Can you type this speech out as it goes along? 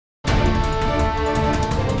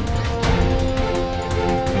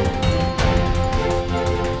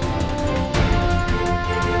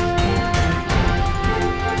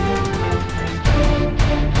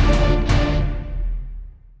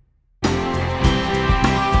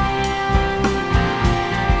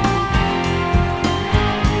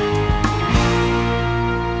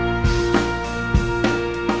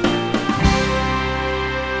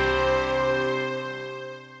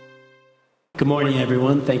Good morning,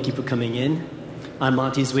 everyone. Thank you for coming in. I'm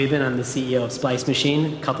Monte Zweben. I'm the CEO of Splice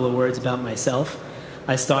Machine. A couple of words about myself.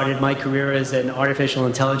 I started my career as an artificial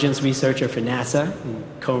intelligence researcher for NASA and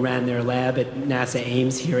co-ran their lab at NASA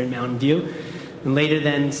Ames here in Mountain View. And later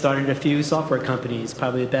then started a few software companies.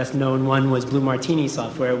 Probably the best known one was Blue Martini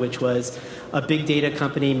Software, which was a big data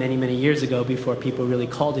company many, many years ago before people really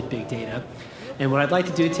called it big data. And what I'd like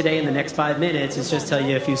to do today in the next 5 minutes is just tell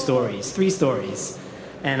you a few stories, 3 stories.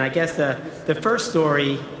 And I guess the first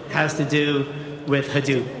story has to do with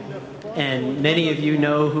Hadoop. And many of you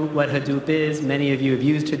know what Hadoop is. Many of you have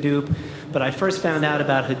used Hadoop. But I first found out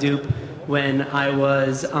about Hadoop when I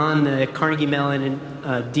was on the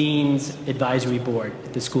Carnegie-Mellon Dean's Advisory Board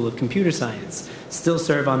at the School of Computer Science. Still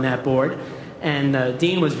serve on that board. And the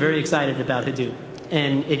Dean was very excited about Hadoop.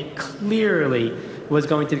 And it clearly was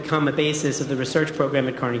going to become a basis of the research program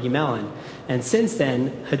at Carnegie-Mellon. And since then,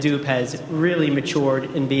 Hadoop has really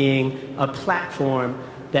matured in being a platform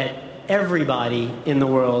that everybody in the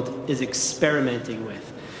world is experimenting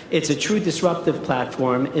with. It's a true disruptive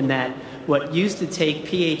platform in that what used to take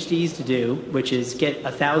PhDs to do, which is get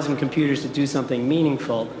 1,000 computers to do something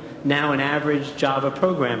meaningful, now an average Java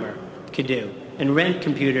programmer could do, and rent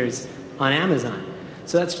computers on Amazon.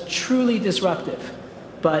 So that's truly disruptive.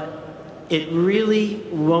 But it really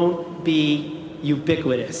won't be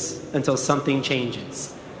ubiquitous until something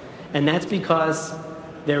changes. And that's because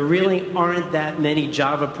there really aren't that many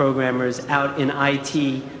Java programmers out in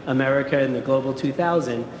IT America in the Global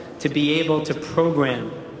 2000 to be able to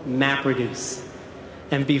program MapReduce.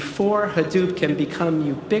 And before Hadoop can become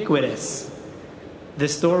ubiquitous, the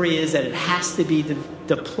story is that it has to be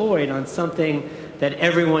deployed on something that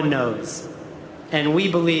everyone knows. And we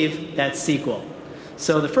believe that's SQL.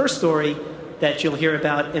 So the first story that you'll hear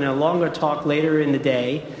about in a longer talk later in the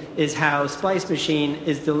day is how Splice Machine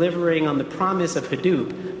is delivering on the promise of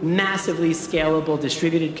Hadoop, massively scalable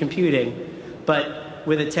distributed computing, but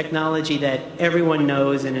with a technology that everyone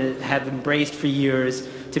knows and have embraced for years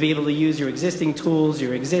to be able to use your existing tools,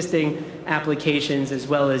 your existing applications, as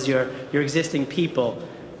well as your existing people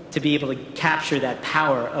to be able to capture that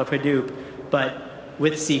power of Hadoop, but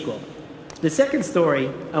with SQL. The second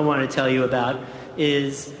story I want to tell you about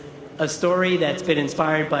is a story that's been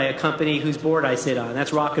inspired by a company whose board I sit on.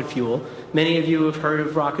 That's Rocket Fuel. Many of you have heard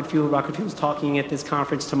of Rocket Fuel. Rocket Fuel's talking at this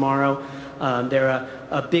conference tomorrow. They're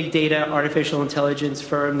a big data artificial intelligence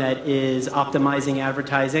firm that is optimizing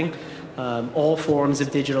advertising, all forms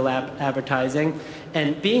of digital advertising.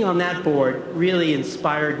 And being on that board really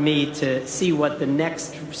inspired me to see what the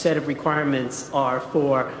next set of requirements are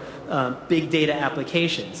for big data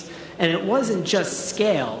applications. And it wasn't just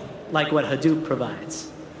scale like what Hadoop provides.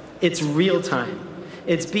 It's real time.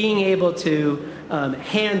 It's being able to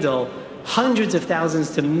handle hundreds of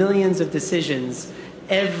thousands to millions of decisions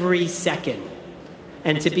every second.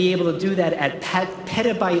 And to be able to do that at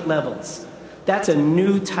petabyte levels. That's a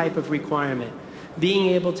new type of requirement. Being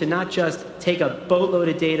able to not just take a boatload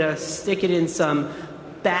of data, stick it in some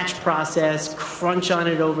batch process, crunch on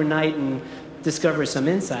it overnight and discover some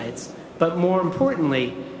insights, but more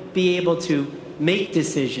importantly, be able to make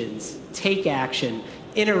decisions, take action,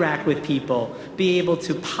 interact with people, be able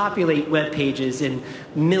to populate web pages in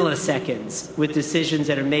milliseconds with decisions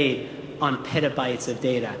that are made on petabytes of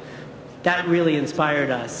data. That really inspired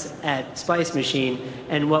us at Splice Machine,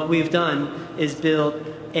 and what we've done is build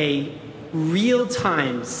a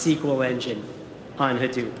real-time SQL engine on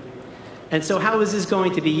Hadoop. And so how is this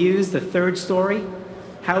going to be used? The third story.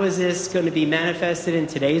 How is this going to be manifested in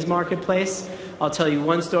today's marketplace? I'll tell you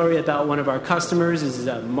one story about one of our customers. This is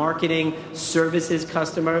a marketing services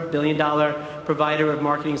customer, billion-dollar provider of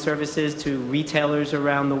marketing services to retailers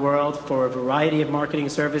around the world for a variety of marketing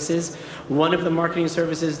services. One of the marketing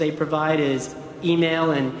services they provide is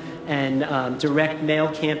email and direct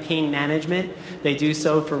mail campaign management. They do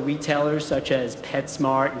so for retailers such as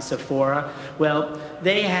PetSmart and Sephora. Well,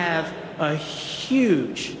 they have a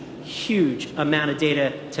huge amount of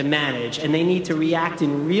data to manage, and they need to react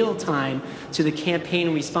in real time to the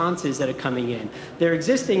campaign responses that are coming in. Their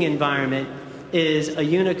existing environment is a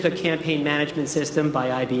Unica campaign management system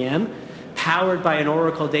by IBM, powered by an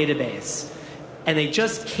Oracle database. And they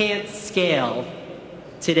just can't scale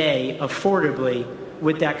today affordably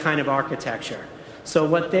with that kind of architecture. So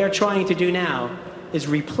what they're trying to do now is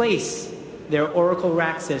replace their Oracle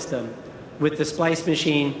rack system with the Splice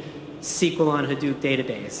Machine SQL on Hadoop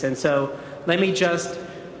database. And so let me just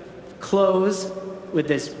close with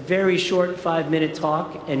this very short 5-minute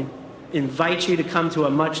talk and invite you to come to a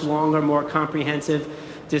much longer, more comprehensive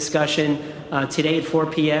discussion today at 4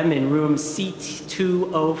 p.m. in room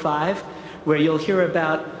C205, where you'll hear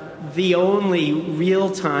about the only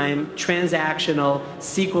real-time transactional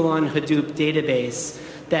SQL-on-Hadoop database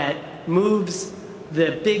that moves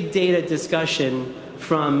the big data discussion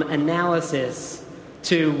from analysis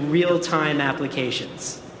to real-time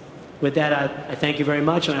applications. With that, I thank you very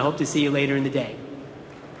much, and I hope to see you later in the day.